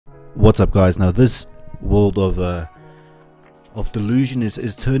What's up, guys? Now this world of delusion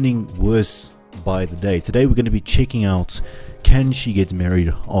is turning worse by the day. Today we're going to be checking out, can she get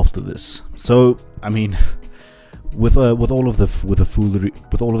married after this? So I mean, with all of the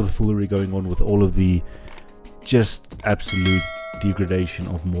foolery going on, with all of the just absolute degradation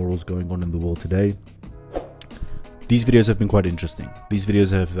of morals going on in the world today, these videos have been quite interesting. These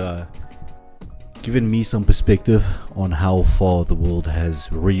videos have given me some perspective on how far the world has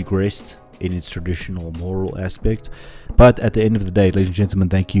regressed in its traditional moral aspect. But at the end of the day, ladies and gentlemen,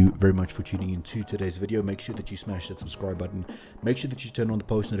 thank you very much for tuning in to today's video. Make sure that you smash that subscribe button. Make sure that you turn on the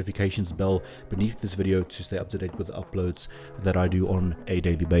post notifications bell beneath this video to stay up to date with the uploads that I do on a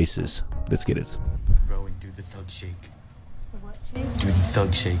daily basis. Let's get it. Bro, and do the thug shake. The what shake? Do the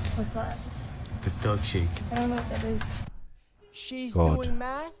thug shake. What's that? The thug shake. I don't know what that is. She's God. doing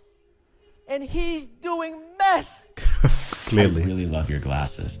math, and he's doing meth. Clearly. I really love your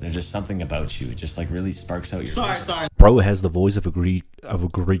glasses. There's just something about you. It just like really sparks out your Sorry. Bro has the voice of a Greek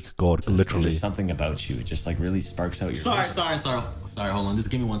god, literally. There's something about you. It just like really sparks out your Sorry. Hold on. Just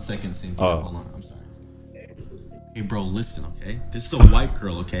give me 1 second. Hold on. I'm sorry. Hey, bro, listen, okay? This is a white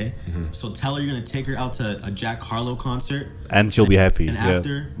girl, okay? So tell her you're gonna take her out to a Jack Harlow concert, And she'll be happy. and Yeah.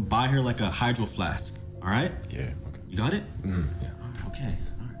 after, buy her like a hydro flask. All right? Yeah. Okay. You got it? Yeah. All right, okay.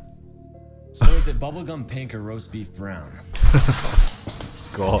 All right. So is it bubblegum pink or roast beef brown?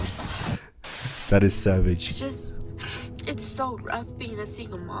 God. That is savage. It's so rough being a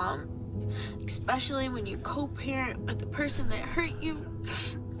single mom, especially when you co-parent with the person that hurt you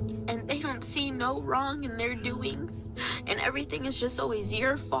and they don't see no wrong in their doings and everything is just always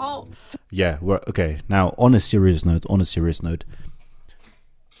your fault. Yeah, well, okay. Now, on a serious note,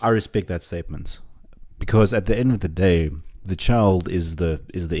 I respect that statement, because at the end of the day, the child is the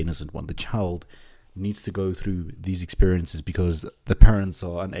innocent one. The child needs to go through these experiences because the parents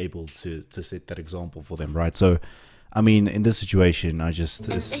are unable to set that example for them, right? So, I mean, in this situation, And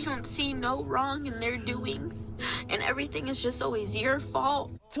they don't see no wrong in their doings and everything is just always your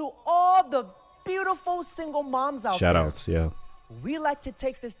fault. To all the beautiful single moms out shout there, outs, yeah. we like to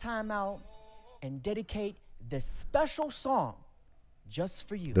take this time out and dedicate this special song just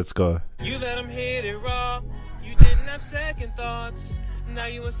for you. Let's go. You let him hit it raw. You didn't have second thoughts. Now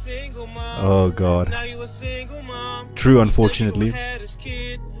you a single mom. Oh God. Now you a single mom. True, You said unfortunately. you had his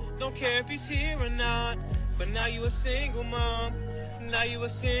kid. Don't care if he's here or not. But now you a single mom. Now you a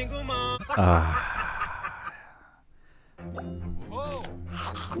single mom.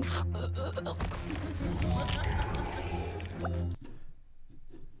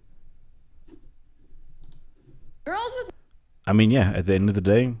 Girls with I mean, yeah. At the end of the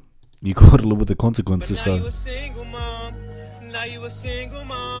day, you gotta live with the But consequences. now you So, a single mom. Now you a single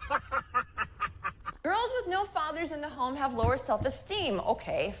mom. girls with no fathers in the home have lower self-esteem.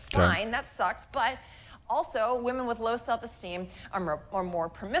 Okay, fine, that sucks, but also women with low self-esteem are more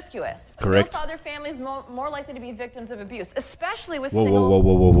promiscuous. Correct. No father families more likely to be victims of abuse, especially with whoa, single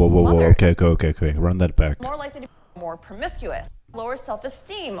whoa. mothers. Okay. Run that back. More likely to be more promiscuous. Lower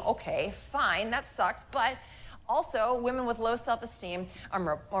self-esteem. Okay, fine, that sucks, but also women with low self-esteem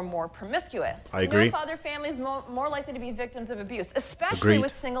are more promiscuous. I agree. No father families more likely to be victims of abuse, especially Agreed.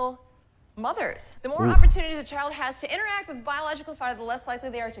 with single mothers. The more opportunities a child has to interact with biological father, the less likely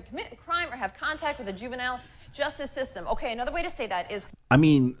they are to commit a crime or have contact with the juvenile justice system. Okay, another way to say that is, I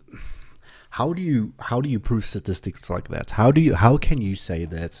mean, how do you prove statistics like that? How can you say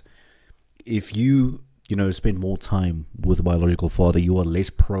that if you spend more time with a biological father, you are less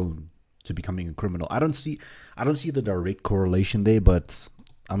prone to becoming a criminal? I don't see the direct correlation there, but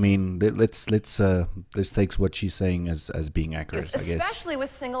I mean, let's take what she's saying as being accurate, I guess. especially with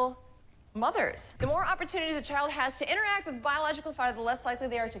single mothers. The more opportunities a child has to interact with biological father, the less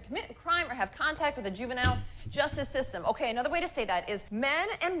likely they are to commit a crime or have contact with the juvenile justice system. Okay, another way to say that is men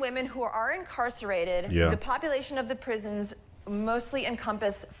and women who are incarcerated, Yeah. the population of the prisons mostly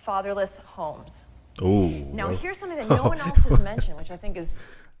encompass fatherless homes. Oh, Now, well, here's something that no one else has mentioned, which I think is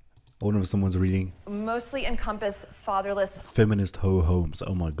I wonder if someone's reading mostly encompass fatherless feminist homes.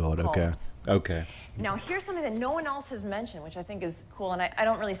 Oh my God. Okay. Homes. Okay. Now, here's something that no one else has mentioned, which I think is cool, and I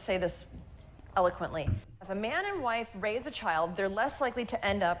don't really say this eloquently. If a man and wife raise a child, they're less likely to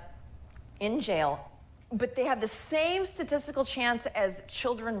end up in jail, but they have the same statistical chance as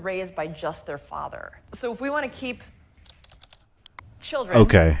children raised by just their father. So if we want to keep children...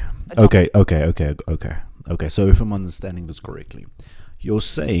 Okay. So if I'm understanding this correctly, you're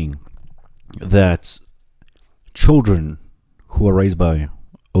saying that children who are raised by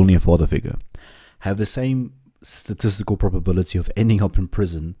only a father figure have the same statistical probability of ending up in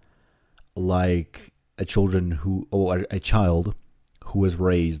prison like a child who was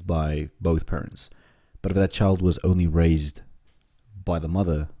raised by both parents. But if that child was only raised by the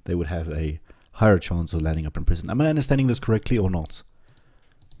mother, they would have a higher chance of landing up in prison. Am I understanding this correctly or not?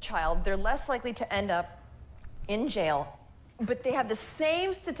 Child, they're less likely to end up in jail, but they have the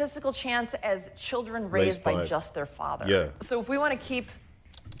same statistical chance as children raised by just their father. Yeah. So if we want to keep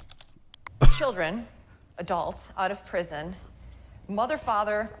children, adults, out of prison, mother,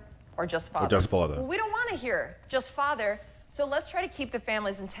 father, or just father. Or just father. Well, we don't want to hear just father, so let's try to keep the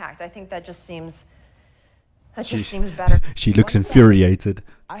families intact. I think that just seems, seems better. She looks infuriated.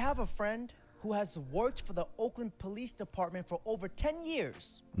 I have a friend who has worked for the Oakland Police Department for over 10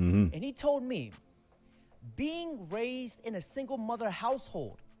 years. And he told me, being raised in a single mother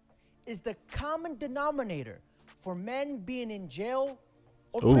household is the common denominator for men being in jail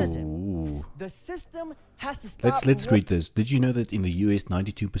or prison. The system has to stop. Let's read this. Did you know that in the US,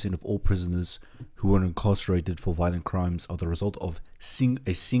 92% of all prisoners who are incarcerated for violent crimes are the result of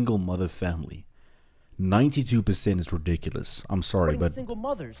a single mother family? 92% is ridiculous. I'm sorry, but single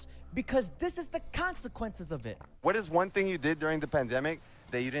mothers, because this is the consequences of it. What is one thing you did during the pandemic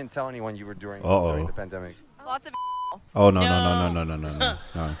that you didn't tell anyone you were doing during the pandemic? Lots of oh no.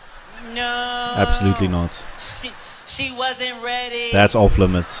 No. Absolutely not. She wasn't ready. That's off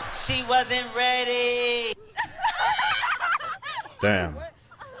limits. She wasn't ready. Damn. Wait,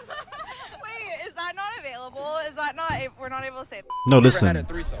 is that not available? Is that not, we're not able to say that? No, You ever listen. had a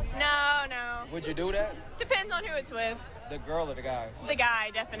threesome? No. Would you do that? Depends on who it's with. The girl or the guy? The guy,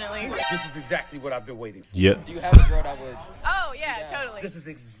 definitely. This is exactly what I've been waiting for. Yeah. Do you have a girl that would? Oh, yeah, totally. This is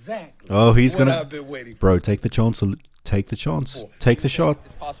exactly Oh, he's what gonna. I've been waiting for. Bro, take the chance. Take the chance. Take the shot.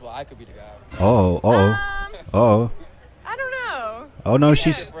 It's possible I could be the guy. Oh. I don't know. Oh no, Let's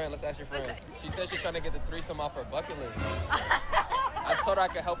she's. ask your friend. Let's ask your friend. She said she's trying to get the threesome off her bucket list. I told her I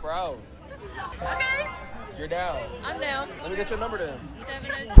could help her out. Okay. You're down. I'm down. Let me get your number then.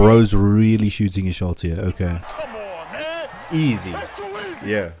 Bro's really shooting his shots here. Okay. Come on, man. Easy.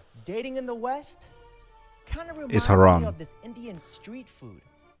 Yeah. Dating in the West kind of reminds It's haram. me of this Indian street food.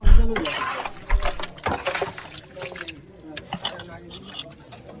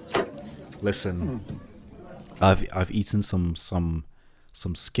 Listen, I've eaten some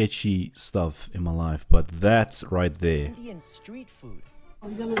sketchy stuff in my life, but that's right there. Indian street food.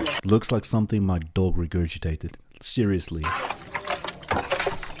 Looks like something my dog regurgitated. Seriously.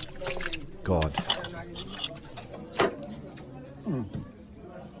 God.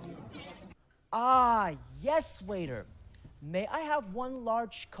 Ah, yes, waiter. May I have one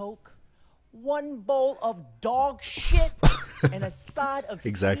large Coke, one bowl of dog shit, and a side of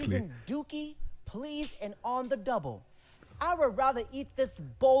seasoned dookie, please, and on the double. I would rather eat this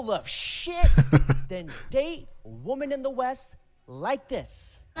bowl of shit than date a woman in the West like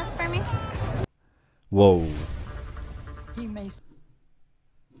this. That's for me. Whoa. He may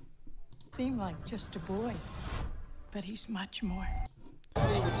seem like just a boy, but he's much more.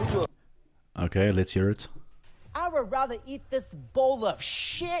 Okay, let's hear it. I would rather eat this bowl of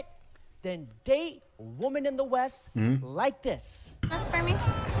shit than date a woman in the West like this. That's for me.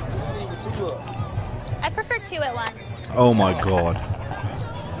 I prefer two at once. Oh my God.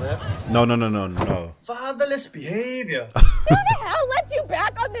 No. Fatherless behavior. Who the hell let you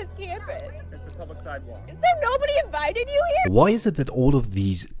back on this campus? It's a public sidewalk. So nobody invited you here? Why is it that all of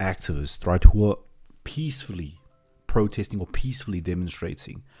these activists, right, who are peacefully protesting or peacefully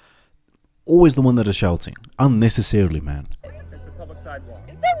demonstrating, always the one that is shouting unnecessarily, man? It's a public sidewalk.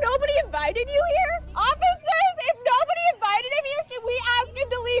 So nobody invited you here? Officers, if nobody invited him here, can we ask him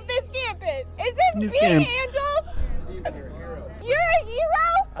to leave this campus? Is this being handled? You're a hero?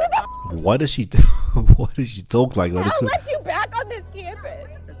 Why does she talk like that? I'll let you back on this campus.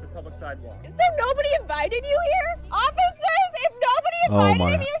 It's a public sidewalk. So nobody invited you here? Officers, if nobody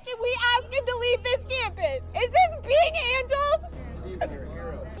invited him here, can we ask him to leave this campus? Is this being handled?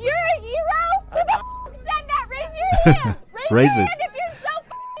 You're a hero? Who the said that? Raise your hand. Raise your it. hand if you're so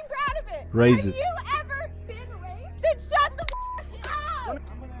proud of it. Raise it. Have you ever been raped? Then shut the up.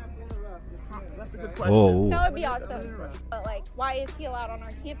 Whoa. That would be awesome. But like, why is he allowed on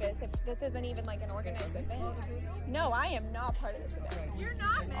our campus if this isn't even like an organized event? No, I am not part of this event. You're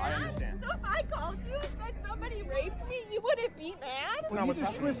not mad? I understand. So if I called you and said somebody raped me, you wouldn't be mad? Well, you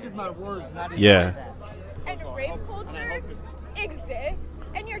just twisted my words. Yeah. And rape culture exists,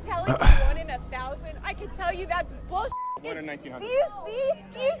 and you're telling me 1 in 1,000? I can tell you that's bullshit. 1 in 1,900. Do you see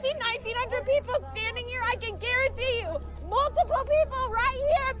 1,900 people standing here? I can guarantee you, multiple people right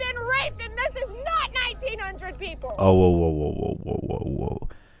here have been raped, and this is not 1,900 people. Oh,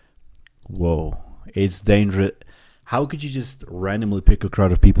 whoa. It's dangerous. How could you just randomly pick a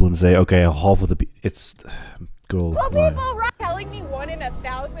crowd of people and say, okay, half of the it's girl. Well, people right telling telling me 1 in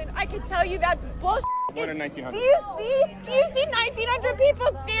 1,000, I can tell you that's bullshit. 1 in 1,900. Do you see 1,900 people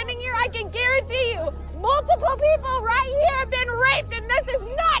standing here? I can guarantee you, multiple people right here have been raped, and this is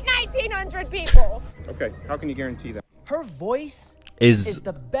not 1,900 people. Okay, how can you guarantee that? Her voice is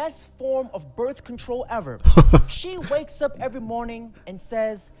the best form of birth control ever. She wakes up every morning and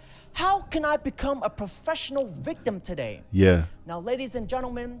says, how can I become a professional victim today? Yeah. Now, ladies and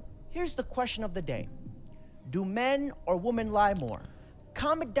gentlemen, here's the question of the day. Do men or women lie more?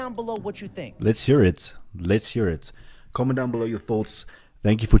 Comment down below what you think. Let's hear it. Let's hear it. Comment down below your thoughts.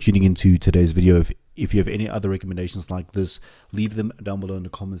 Thank you for tuning into today's video. If you have any other recommendations like this, leave them down below in the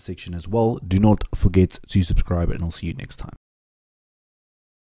comment section as well. Do not forget to subscribe, and I'll see you next time.